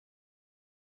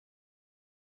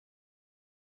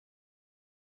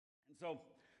So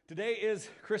today is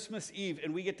Christmas Eve,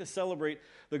 and we get to celebrate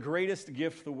the greatest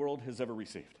gift the world has ever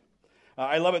received.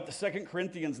 I love it. The 2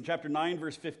 Corinthians in chapter 9,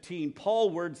 verse 15, Paul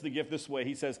words the gift this way.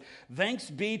 He says, "Thanks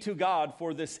be to God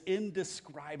for this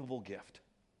indescribable gift."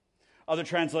 Other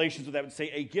translations of that would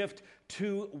say, a gift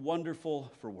too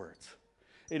wonderful for words.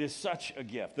 It is such a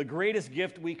gift, the greatest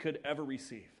gift we could ever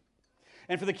receive.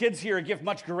 And for the kids here, a gift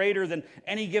much greater than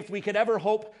any gift we could ever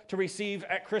hope to receive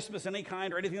at Christmas, any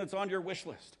kind, or anything that's on your wish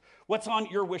list. What's on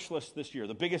your wish list this year?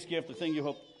 The biggest gift, the thing you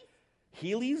hope?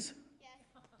 Heelys? Yes.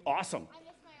 Awesome. I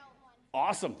missed my old one.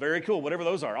 Awesome. Very cool. Whatever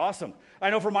those are. Awesome. I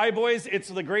know for my boys, it's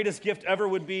the greatest gift ever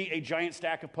would be a giant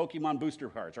stack of Pokemon booster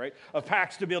cards, right? Of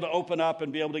packs to be able to open up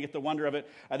and be able to get the wonder of it.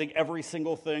 I think every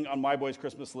single thing on my boys'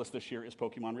 Christmas list this year is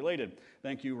Pokemon related.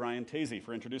 Thank you, Ryan Tazy,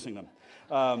 for introducing them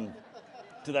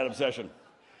to that obsession.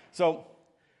 So,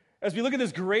 as we look at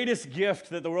this greatest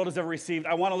gift that the world has ever received,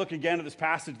 I want to look again at this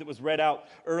passage that was read out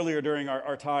earlier during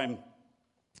our time.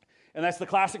 And that's the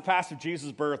classic passage of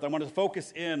Jesus' birth. I want to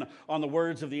focus in on the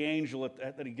words of the angel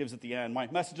that he gives at the end. My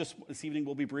message this evening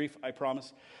will be brief, I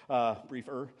promise.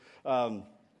 Briefer.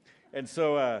 And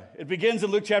so it begins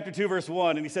in Luke chapter 2, verse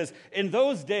 1. And he says, "In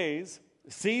those days,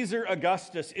 Caesar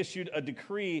Augustus issued a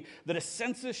decree that a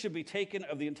census should be taken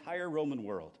of the entire Roman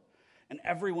world. And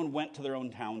everyone went to their own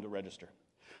town to register.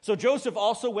 So Joseph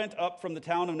also went up from the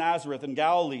town of Nazareth in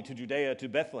Galilee to Judea to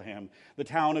Bethlehem, the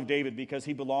town of David, because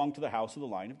he belonged to the house of the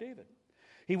line of David.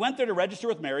 He went there to register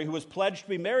with Mary, who was pledged to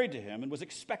be married to him and was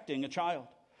expecting a child.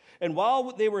 And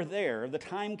while they were there, the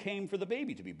time came for the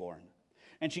baby to be born.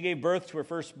 And she gave birth to her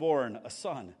firstborn, a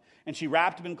son. And she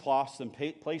wrapped him in cloths and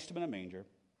placed him in a manger,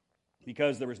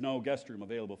 because there was no guest room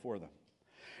available for them.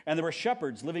 And there were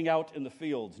shepherds living out in the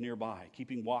fields nearby,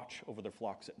 keeping watch over their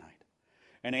flocks at night.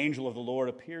 An angel of the Lord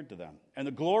appeared to them, and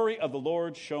the glory of the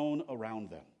Lord shone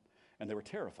around them, and they were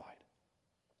terrified.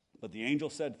 But the angel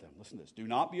said to them," listen to this, "Do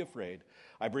not be afraid.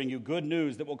 I bring you good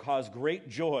news that will cause great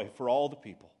joy for all the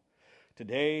people.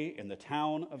 Today, in the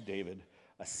town of David,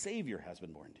 a Savior has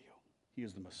been born to you. He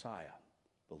is the Messiah,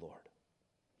 the Lord."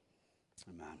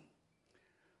 Amen.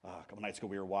 A couple nights ago,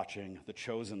 we were watching The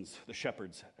Chosen's, the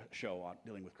Shepherds show on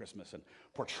dealing with Christmas and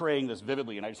portraying this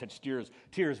vividly, and I just had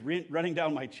tears running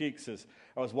down my cheeks as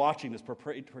I was watching this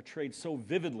portrayed so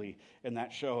vividly in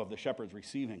that show of the shepherds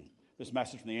receiving this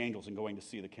message from the angels and going to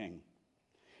see the king.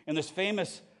 In this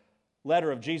famous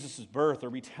letter of Jesus' birth, or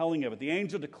retelling of it, the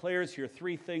angel declares here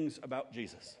three things about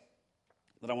Jesus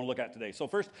that I want to look at today. So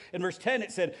first, in verse 10,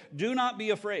 it said, "Do not be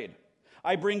afraid.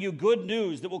 I bring you good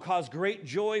news that will cause great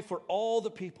joy for all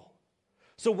the people."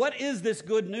 So what is this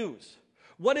good news?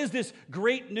 What is this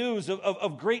great news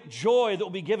of great joy that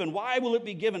will be given? Why will it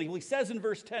be given? He says in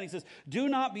verse 10, he says, "Do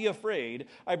not be afraid.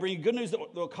 I bring you good news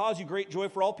that will cause you great joy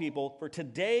for all people. For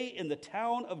today in the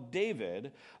town of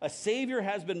David, a Savior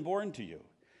has been born to you.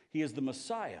 He is the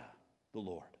Messiah, the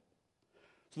Lord."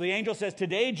 So the angel says,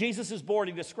 today Jesus is born.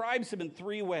 He describes him in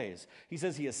three ways. He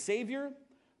says he is Savior,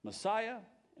 Messiah,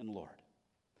 and Lord.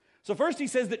 So first he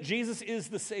says that Jesus is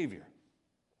the Savior.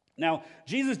 Now,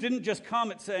 Jesus didn't just come,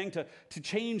 it's saying, to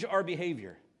change our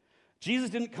behavior.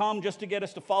 Jesus didn't come just to get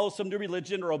us to follow some new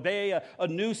religion or obey a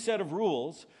new set of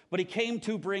rules, but he came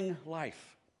to bring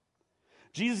life.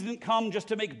 Jesus didn't come just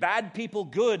to make bad people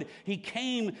good. He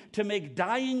came to make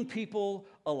dying people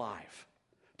alive,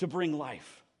 to bring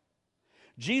life.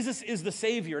 Jesus is the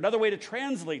Savior. Another way to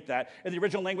translate that in the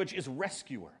original language is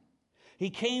rescuer.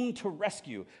 He came to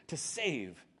rescue, to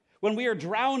save. When we are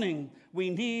drowning,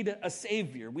 we need a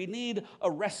Savior. We need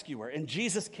a rescuer. And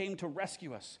Jesus came to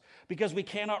rescue us because we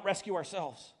cannot rescue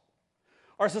ourselves.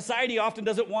 Our society often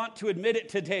doesn't want to admit it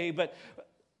today, but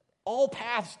all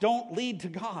paths don't lead to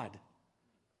God.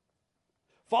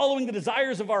 Following the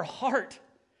desires of our heart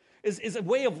is a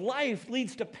way of life,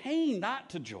 leads to pain, not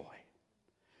to joy.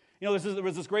 You know, there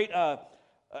was this great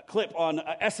clip on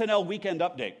SNL Weekend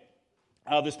Update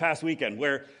this past weekend,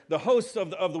 where the hosts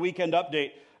of the Weekend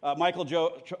Update, Michael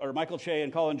Che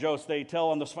and Colin Jost, they tell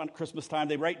on this Christmas time,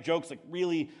 they write jokes, like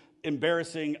really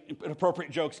embarrassing,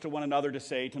 inappropriate jokes to one another to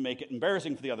say to make it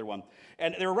embarrassing for the other one.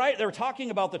 And they were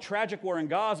talking about the tragic war in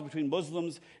Gaza between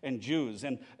Muslims and Jews.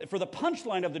 And for the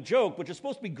punchline of the joke, which is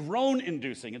supposed to be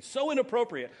groan-inducing, it's so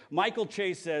inappropriate, Michael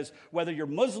Che says, "Whether you're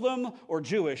Muslim or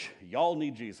Jewish, y'all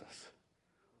need Jesus."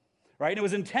 Right? And it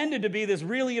was intended to be this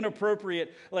really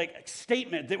inappropriate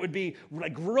statement that would be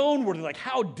groan-worthy, like,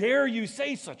 how dare you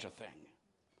say such a thing?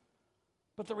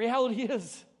 But the reality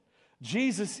is,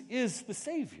 Jesus is the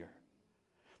Savior.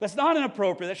 That's not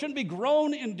inappropriate. That shouldn't be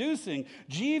groan-inducing.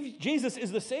 Jesus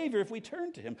is the Savior if we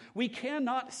turn to him. We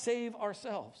cannot save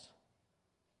ourselves.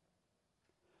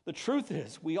 The truth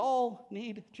is, we all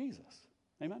need Jesus.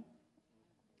 Amen?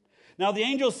 Now, the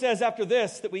angel says after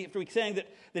this, after we saying that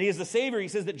he is the Savior, he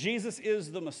says that Jesus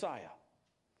is the Messiah.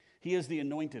 He is the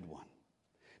anointed one.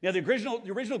 Now, the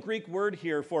original Greek word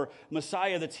here for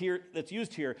Messiah that's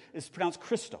used here is pronounced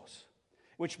Christos,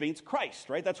 which means Christ,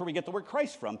 right? That's where we get the word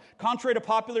Christ from. Contrary to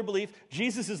popular belief,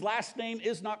 Jesus' last name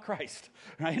is not Christ,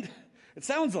 right? It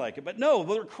sounds like it, but no,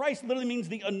 the word Christ literally means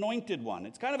the anointed one.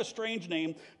 It's kind of a strange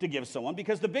name to give someone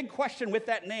because the big question with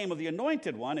that name of the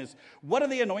anointed one is, what are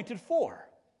they anointed for?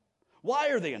 Why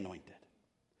are they anointed?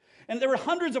 And there were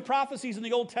hundreds of prophecies in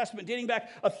the Old Testament dating back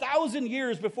 1,000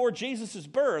 years before Jesus'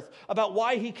 birth about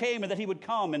why he came and that he would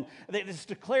come. And it's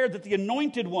declared that the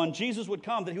anointed one, Jesus, would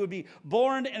come, that he would be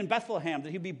born in Bethlehem, that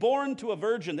he would be born to a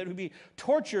virgin, that he would be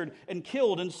tortured and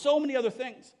killed, and so many other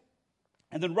things.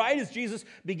 And then right as Jesus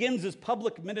begins his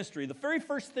public ministry, the very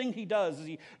first thing he does is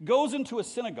he goes into a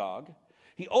synagogue,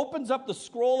 he opens up the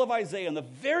scroll of Isaiah, and the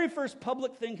very first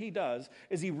public thing he does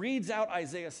is he reads out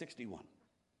Isaiah 61.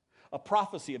 A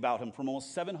prophecy about him from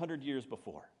almost 700 years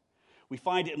before. We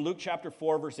find it in Luke chapter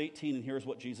 4, verse 18, and here's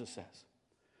what Jesus says.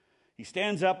 He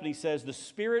stands up and he says, "The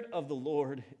Spirit of the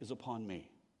Lord is upon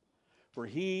me, for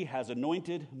he has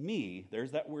anointed me,"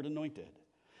 there's that word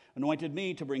anointed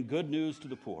me to bring good news to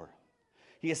the poor.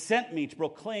 He has sent me to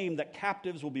proclaim that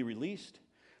captives will be released,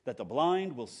 that the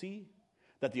blind will see,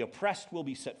 that the oppressed will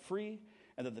be set free,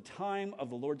 and that the time of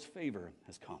the Lord's favor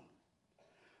has come.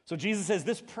 So Jesus says,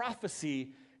 this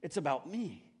prophecy, it's about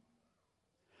me.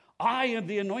 I am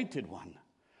the anointed one.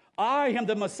 I am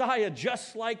the Messiah,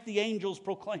 just like the angels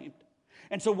proclaimed.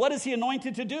 And so what is he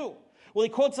anointed to do? Well, he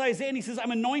quotes Isaiah and he says,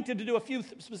 I'm anointed to do a few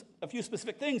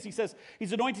specific things. He says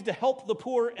he's anointed to help the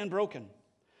poor and broken,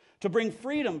 to bring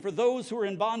freedom for those who are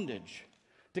in bondage,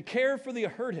 to care for the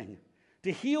hurting,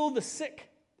 to heal the sick,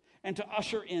 and to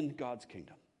usher in God's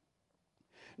kingdom.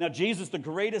 Now, Jesus, the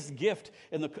greatest gift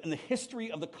in the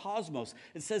history of the cosmos,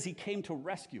 it says he came to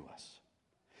rescue us.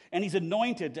 And he's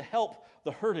anointed to help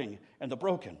the hurting and the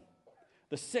broken,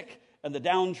 the sick and the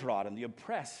downtrodden, the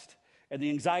oppressed and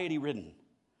the anxiety-ridden.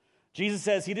 Jesus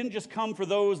says he didn't just come for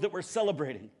those that were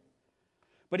celebrating,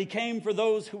 but he came for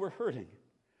those who were hurting,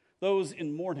 those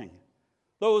in mourning,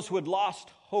 those who had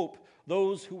lost hope,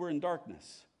 those who were in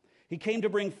darkness. He came to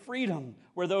bring freedom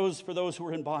for those who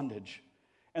were in bondage.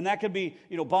 And that could be,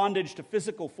 bondage to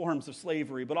physical forms of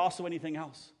slavery, but also anything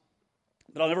else.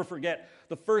 But I'll never forget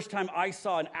the first time I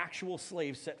saw an actual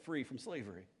slave set free from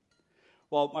slavery.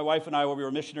 Well, my wife and I, when we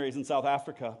were missionaries in South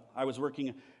Africa, I was working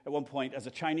at one point as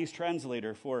a Chinese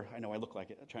translator for, I know I look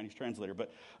like it, a Chinese translator,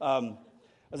 but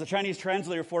as a Chinese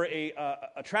translator for a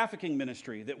trafficking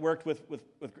ministry that worked with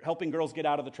helping girls get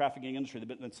out of the trafficking industry that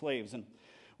had been slaves. And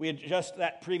we had just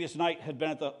that previous night had been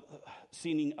at the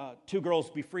seeing two girls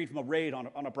be freed from a raid on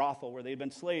a brothel where they had been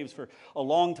slaves for a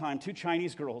long time. Two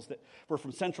Chinese girls that were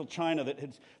from central China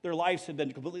their lives had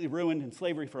been completely ruined in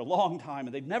slavery for a long time,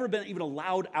 and they'd never been even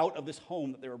allowed out of this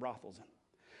home that they were brothels in.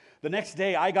 The next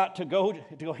day, I got to go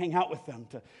hang out with them,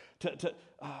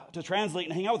 to translate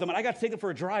and hang out with them. And I got to take them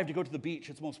for a drive to go to the beach.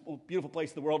 It's the most beautiful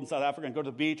place in the world in South Africa. And go to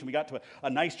the beach, and we got to a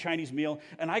nice Chinese meal.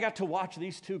 And I got to watch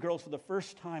these two girls for the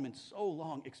first time in so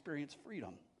long experience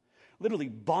freedom. Literally,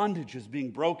 bondages being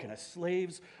broken as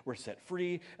slaves were set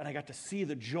free. And I got to see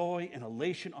the joy and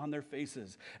elation on their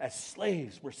faces as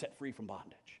slaves were set free from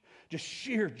bondage. Just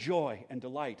sheer joy and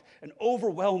delight and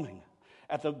overwhelming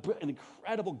at an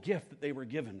incredible gift that they were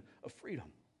given of freedom.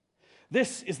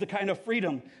 This is the kind of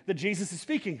freedom that Jesus is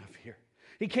speaking of here.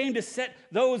 He came to set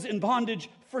those in bondage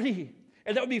free.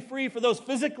 And that would be free for those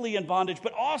physically in bondage,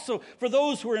 but also for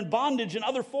those who are in bondage in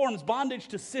other forms, bondage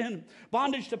to sin,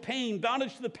 bondage to pain,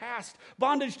 bondage to the past,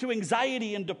 bondage to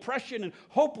anxiety and depression and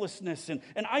hopelessness and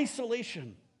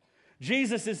isolation.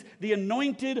 Jesus is the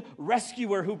anointed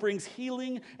rescuer who brings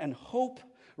healing and hope,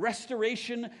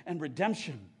 restoration and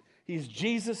redemption. He's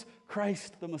Jesus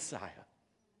Christ, the Messiah.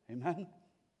 Amen?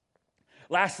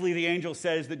 Lastly, the angel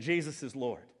says that Jesus is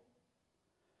Lord.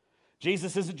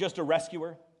 Jesus isn't just a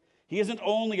rescuer. He isn't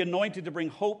only anointed to bring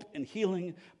hope and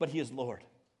healing, but he is Lord.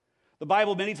 The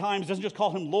Bible many times doesn't just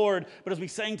call him Lord, but as we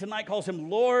sang tonight, calls him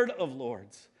Lord of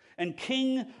Lords and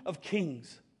King of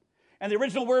Kings. And the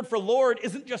original word for Lord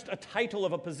isn't just a title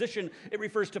of a position. It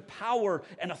refers to power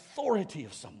and authority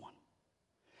of someone.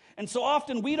 And so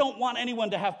often we don't want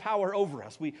anyone to have power over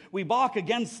us. We balk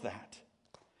against that.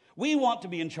 We want to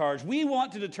be in charge. We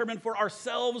want to determine for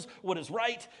ourselves what is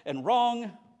right and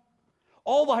wrong,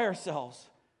 all by ourselves.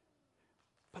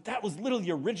 But that was literally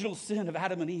the original sin of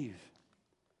Adam and Eve.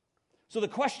 So the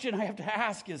question I have to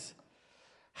ask is,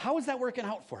 how is that working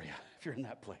out for you if you're in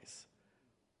that place?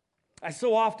 I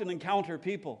so often encounter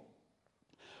people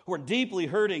who are deeply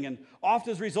hurting and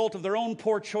often as a result of their own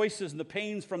poor choices and the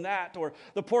pains from that, or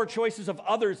the poor choices of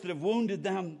others that have wounded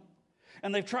them.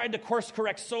 And they've tried to course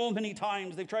correct so many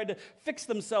times. They've tried to fix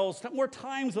themselves more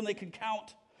times than they can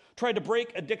count. Tried to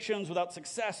break addictions without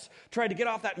success. Tried to get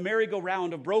off that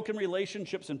merry-go-round of broken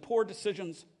relationships and poor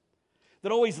decisions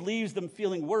that always leaves them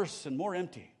feeling worse and more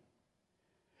empty.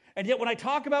 And yet when I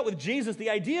talk about with Jesus,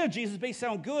 the idea of Jesus may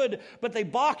sound good, but they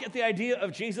balk at the idea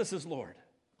of Jesus as Lord.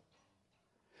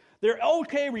 They're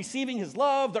okay receiving his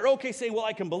love. They're okay saying, well,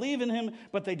 I can believe in him,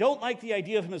 but they don't like the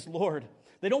idea of him as Lord.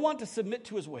 They don't want to submit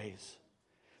to his ways.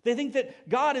 They think that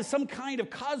God is some kind of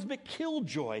cosmic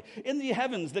killjoy in the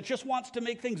heavens that just wants to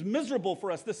make things miserable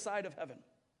for us this side of heaven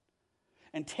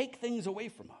and take things away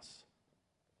from us.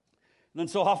 And then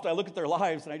so often I look at their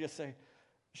lives and I just say,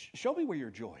 show me where your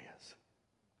joy is.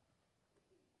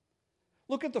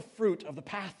 Look at the fruit of the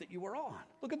path that you were on.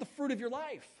 Look at the fruit of your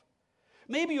life.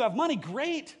 Maybe you have money,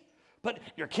 great, but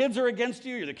your kids are against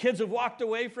you, the kids have walked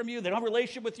away from you, they don't have a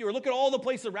relationship with you, or look at all the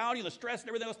places around you, the stress and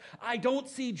everything else. I don't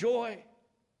see joy.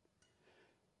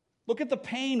 Look at the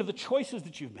pain of the choices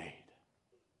that you've made.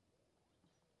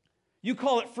 You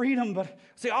call it freedom, but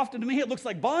say often to me it looks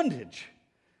like bondage.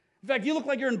 In fact, you look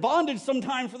like you're in bondage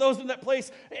sometimes for those in that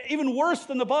place, even worse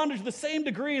than the bondage, to the same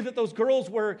degree that those girls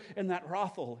were in that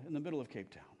brothel in the middle of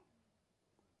Cape Town.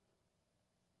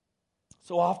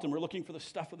 So often we're looking for the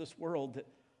stuff of this world, that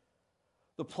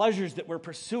the pleasures that we're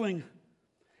pursuing.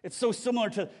 It's so similar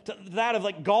to that of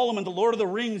like Gollum in the Lord of the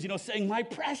Rings, saying, my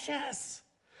precious,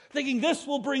 thinking this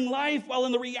will bring life, while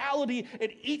in the reality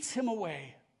it eats him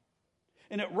away.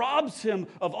 And it robs him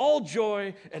of all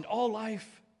joy and all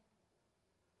life.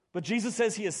 But Jesus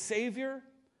says he is Savior,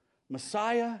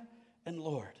 Messiah, and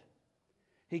Lord.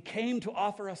 He came to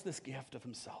offer us this gift of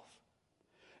himself.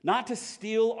 Not to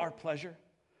steal our pleasure,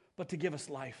 but to give us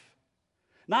life.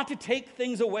 Not to take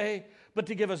things away, but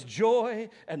to give us joy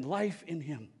and life in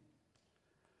him.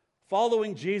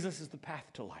 Following Jesus is the path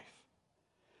to life.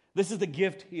 This is the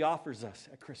gift he offers us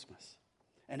at Christmas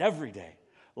and every day.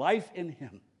 Life in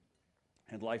him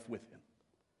and life with him.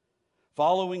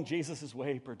 Following Jesus'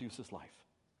 way produces life.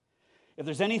 If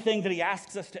there's anything that he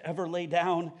asks us to ever lay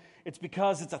down, it's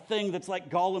because it's a thing that's like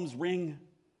Gollum's ring,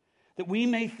 that we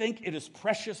may think it is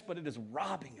precious, but it is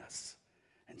robbing us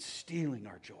and stealing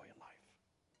our joy in life.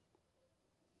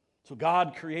 So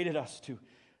God created us to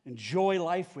enjoy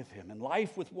life with him and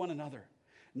life with one another,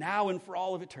 now and for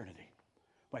all of eternity.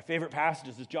 My favorite passage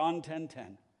is John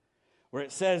 10:10, where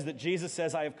it says that Jesus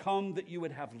says, I have come that you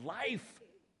would have life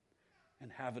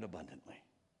and have it abundantly.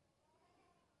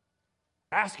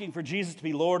 Asking for Jesus to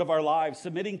be Lord of our lives,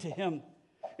 submitting to him,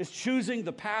 is choosing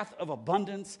the path of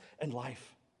abundance and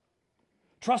life.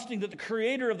 Trusting that the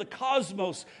creator of the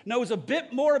cosmos knows a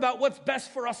bit more about what's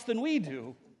best for us than we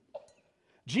do.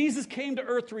 Jesus came to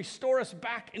earth to restore us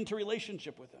back into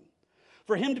relationship with him.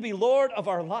 For him to be Lord of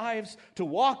our lives, to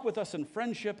walk with us in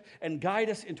friendship and guide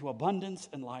us into abundance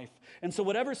and life. And so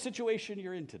whatever situation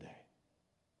you're in today,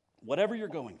 whatever you're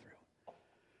going through,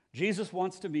 Jesus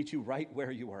wants to meet you right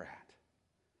where you are at.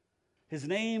 His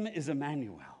name is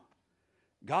Emmanuel,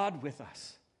 God with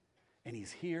us, and he's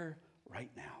here right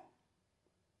now.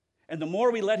 And the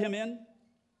more we let him in,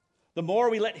 the more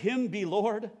we let him be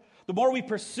Lord, the more we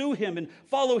pursue him and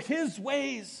follow his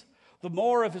ways, the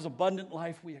more of his abundant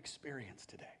life we experience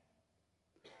today.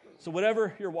 So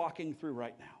whatever you're walking through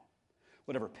right now,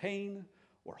 whatever pain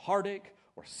or heartache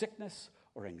or sickness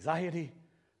or anxiety,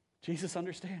 Jesus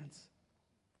understands.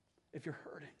 If you're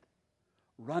hurting,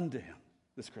 run to him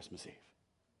this Christmas Eve.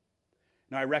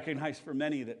 Now, I recognize for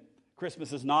many that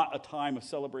Christmas is not a time of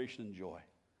celebration and joy,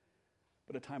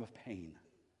 but a time of pain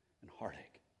and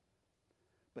heartache.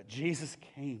 But Jesus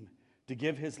came to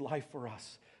give his life for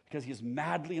us because he is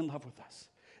madly in love with us,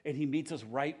 and he meets us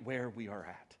right where we are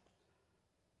at.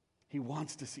 He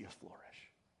wants to see us flourish.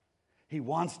 He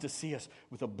wants to see us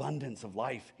with abundance of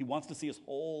life. He wants to see us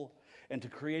whole and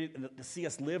to see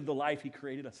us live the life he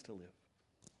created us to live.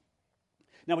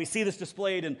 Now, we see this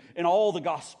displayed in all the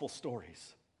gospel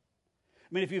stories.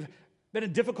 I mean, if you've been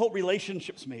in difficult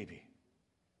relationships maybe,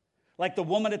 like the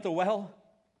woman at the well,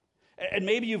 and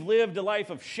maybe you've lived a life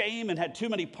of shame and had too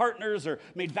many partners or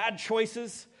made bad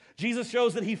choices, Jesus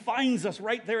shows that he finds us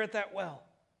right there at that well.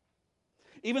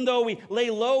 Even though we lay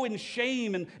low in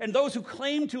shame and those who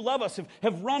claim to love us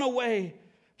have run away,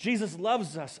 Jesus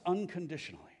loves us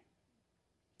unconditionally.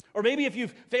 Or maybe if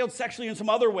you've failed sexually in some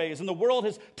other ways and the world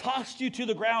has tossed you to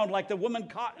the ground like the woman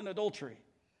caught in adultery,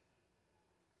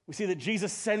 we see that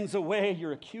Jesus sends away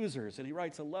your accusers and he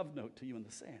writes a love note to you in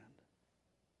the sand.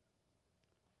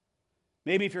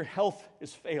 Maybe if your health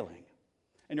is failing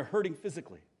and you're hurting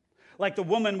physically, like the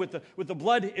woman with the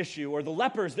blood issue or the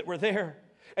lepers that were there,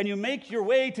 and you make your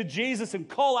way to Jesus and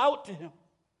call out to him,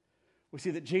 we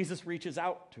see that Jesus reaches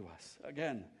out to us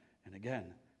again and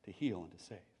again to heal and to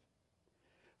save.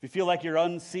 If you feel like you're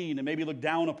unseen and maybe looked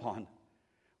down upon,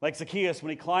 like Zacchaeus when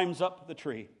he climbs up the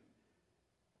tree,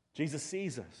 Jesus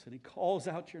sees us and he calls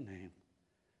out your name.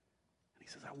 And he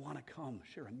says, I want to come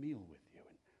share a meal with you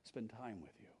and spend time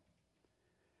with you.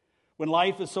 When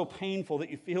life is so painful that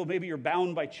you feel maybe you're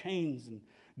bound by chains and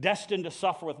destined to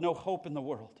suffer with no hope in the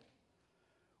world,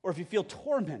 or if you feel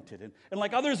tormented and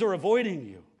like others are avoiding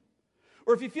you,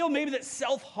 or if you feel maybe that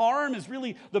self-harm is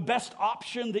really the best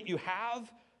option that you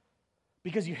have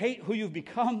because you hate who you've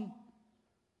become,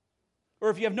 or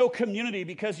if you have no community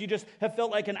because you just have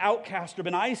felt like an outcast or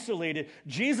been isolated,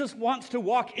 Jesus wants to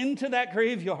walk into that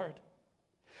graveyard.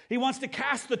 He wants to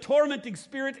cast the tormenting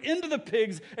spirit into the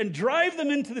pigs and drive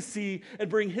them into the sea and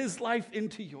bring his life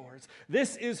into yours.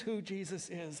 This is who Jesus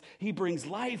is. He brings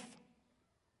life.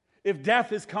 If death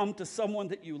has come to someone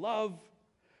that you love,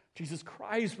 Jesus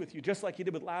cries with you, just like he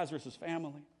did with Lazarus'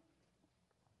 family.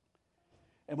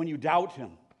 And when you doubt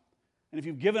him, and if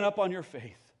you've given up on your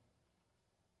faith,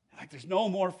 like there's no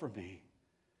more for me,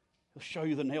 he'll show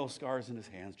you the nail scars in his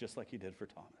hands, just like he did for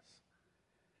Thomas.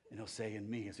 And he'll say, in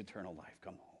me is eternal life.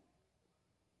 Come home.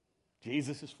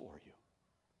 Jesus is for you.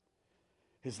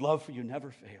 His love for you never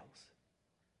fails.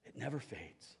 It never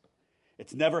fades.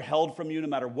 It's never held from you, no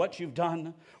matter what you've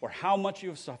done or how much you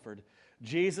have suffered.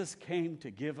 Jesus came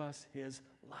to give us his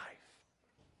life.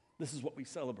 This is what we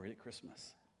celebrate at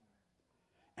Christmas.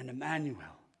 And Emmanuel,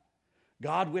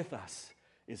 God with us,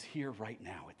 is here right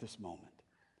now at this moment.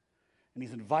 And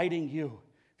he's inviting you,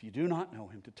 if you do not know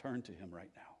him, to turn to him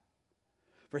right now.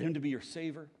 For him to be your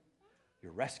Savior,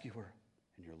 your rescuer,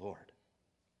 and your Lord.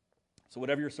 So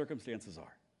whatever your circumstances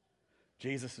are,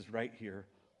 Jesus is right here,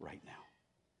 right now.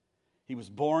 He was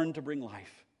born to bring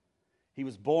life. He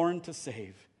was born to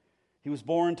save. He was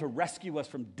born to rescue us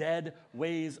from dead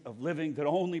ways of living that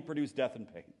only produce death and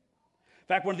pain. In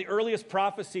fact, one of the earliest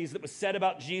prophecies that was said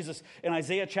about Jesus in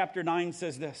Isaiah chapter 9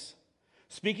 says this.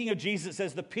 Speaking of Jesus, it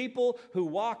says, the people who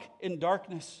walk in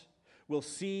darkness will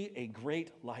see a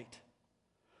great light.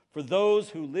 For those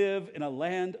who live in a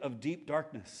land of deep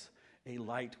darkness, a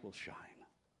light will shine.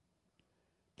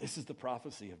 This is the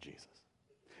prophecy of Jesus.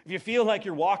 If you feel like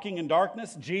you're walking in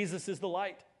darkness, Jesus is the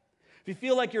light. If you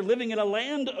feel like you're living in a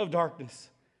land of darkness,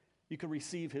 you can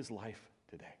receive his life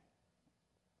today.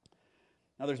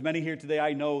 Now, there's many here today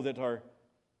I know that are,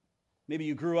 maybe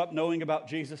you grew up knowing about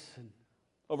Jesus, and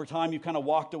over time you kind of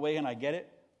walked away, and I get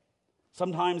it.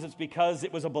 Sometimes it's because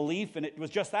it was a belief, and it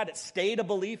was just that. It stayed a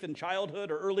belief in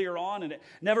childhood or earlier on, and it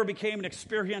never became an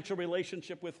experiential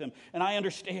relationship with him, and I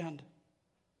understand.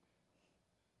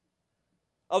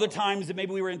 Other times that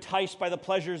maybe we were enticed by the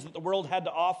pleasures that the world had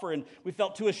to offer, and we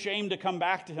felt too ashamed to come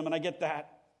back to him, and I get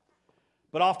that.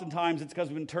 But oftentimes it's because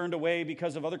we've been turned away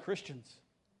because of other Christians.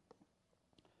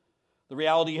 The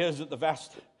reality is that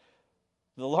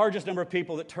the largest number of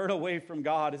people that turn away from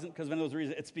God isn't because of any of those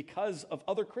reasons. It's because of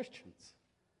other Christians.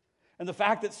 And the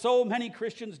fact that so many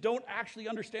Christians don't actually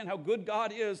understand how good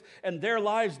God is, and their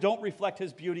lives don't reflect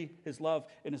his beauty, his love,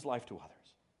 and his life to others.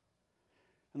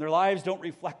 And their lives don't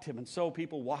reflect him, and so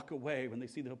people walk away when they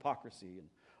see the hypocrisy and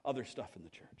other stuff in the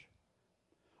church.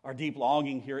 Our deep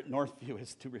longing here at Northview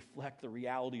is to reflect the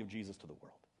reality of Jesus to the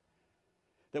world.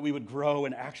 That we would grow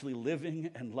in actually living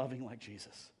and loving like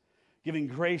Jesus, giving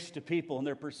grace to people in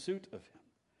their pursuit of him,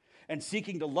 and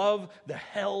seeking to love the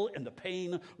hell and the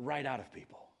pain right out of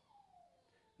people.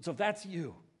 And so if that's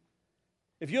you,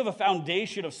 if you have a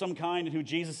foundation of some kind in who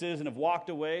Jesus is and have walked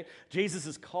away, Jesus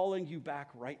is calling you back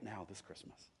right now this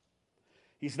Christmas.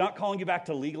 He's not calling you back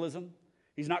to legalism.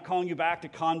 He's not calling you back to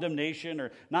condemnation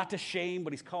or not to shame,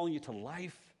 but he's calling you to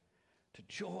life, to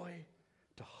joy,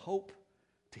 to hope,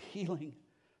 to healing,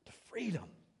 to freedom.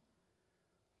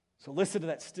 So listen to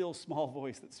that still small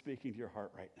voice that's speaking to your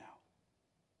heart right now.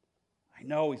 I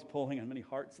know he's pulling on many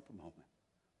hearts at the moment.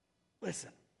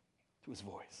 Listen to his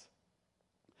voice.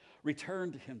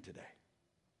 Return to him today.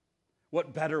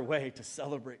 What better way to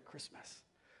celebrate Christmas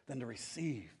than to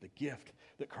receive the gift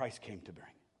that Christ came to bring?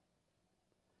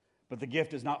 But the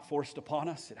gift is not forced upon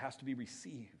us. It has to be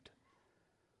received.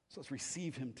 So let's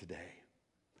receive him today.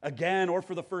 Again, or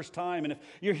for the first time. And if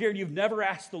you're here and you've never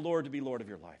asked the Lord to be Lord of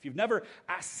your life, you've never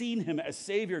seen him as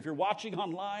Savior, if you're watching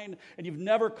online and you've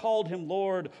never called him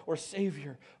Lord or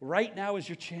Savior, right now is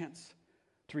your chance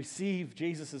to receive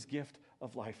Jesus' gift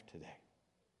of life today.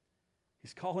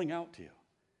 He's calling out to you.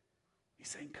 He's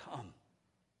saying, come.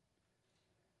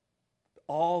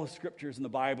 All the scriptures in the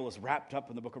Bible is wrapped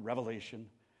up in the book of Revelation.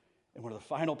 in one of the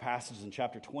final passages in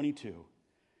chapter 22,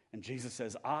 and Jesus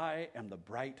says, I am the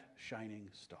bright shining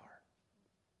star.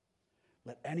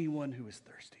 Let anyone who is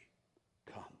thirsty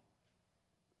come.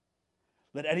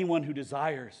 Let anyone who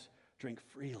desires drink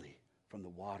freely from the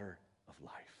water of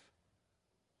life.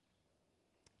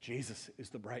 Jesus is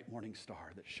the bright morning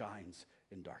star that shines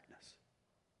in darkness.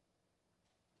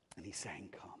 And he's saying,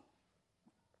 come.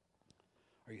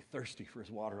 Are you thirsty for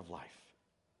his water of life?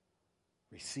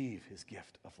 Receive his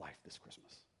gift of life this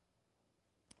Christmas.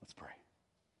 Let's pray.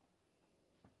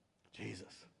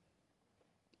 Jesus,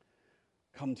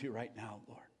 come to you right now,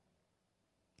 Lord.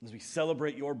 As we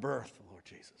celebrate your birth, Lord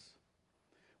Jesus,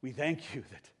 we thank you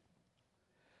that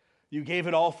you gave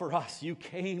it all for us. You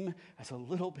came as a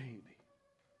little baby.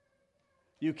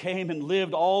 You came and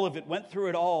lived all of it, went through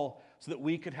it all so that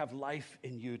we could have life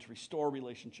in you, to restore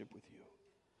relationship with you.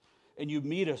 And you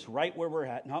meet us right where we're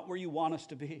at, not where you want us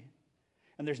to be.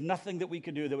 And there's nothing that we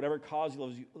can do that would ever cause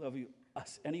you to love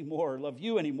us anymore, love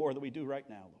you anymore than we do right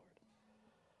now, Lord.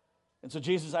 And so,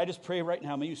 Jesus, I just pray right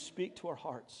now, may you speak to our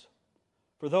hearts.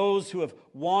 For those who have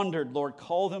wandered, Lord,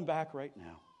 call them back right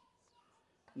now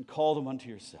and call them unto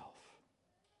yourself.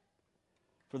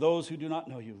 For those who do not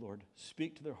know you, Lord,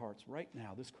 speak to their hearts right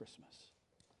now this Christmas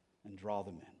and draw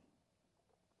them in.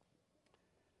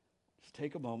 Just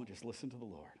take a moment, just listen to the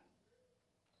Lord.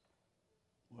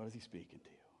 What is he speaking to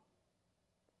you?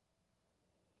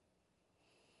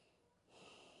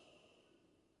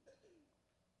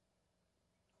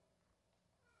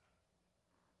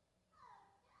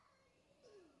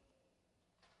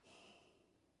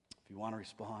 If you want to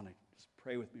respond, just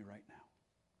pray with me right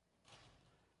now.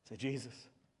 Say, Jesus,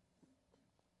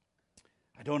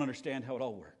 I don't understand how it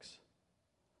all works.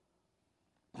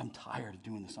 I'm tired of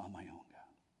doing this on my own, God.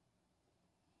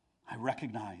 I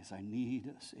recognize I need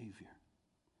a Savior.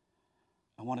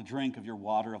 I want to drink of your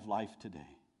water of life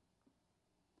today.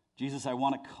 Jesus, I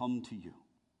want to come to you.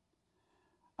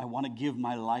 I want to give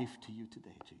my life to you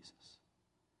today, Jesus.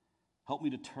 Help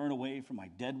me to turn away from my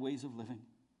dead ways of living.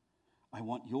 I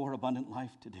want your abundant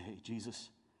life today, Jesus.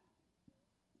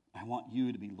 I want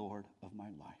you to be Lord of my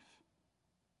life.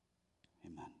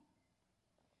 Amen.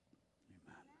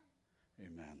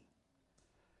 Amen. Amen.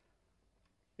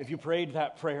 If you prayed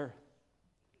that prayer,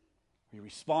 or you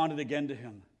responded again to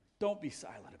him, don't be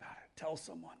silent about it. Tell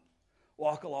someone.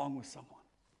 Walk along with someone.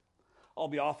 I'll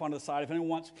be off onto the side. If anyone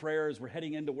wants prayer as we're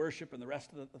heading into worship and the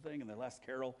rest of the thing and the last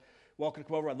carol, welcome to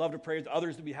come over. I'd love to pray with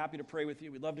others to be happy to pray with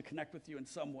you. We'd love to connect with you in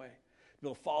some way, to be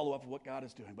able to follow up with what God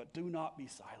is doing. But do not be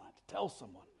silent. Tell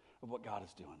someone of what God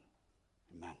is doing.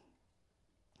 Amen.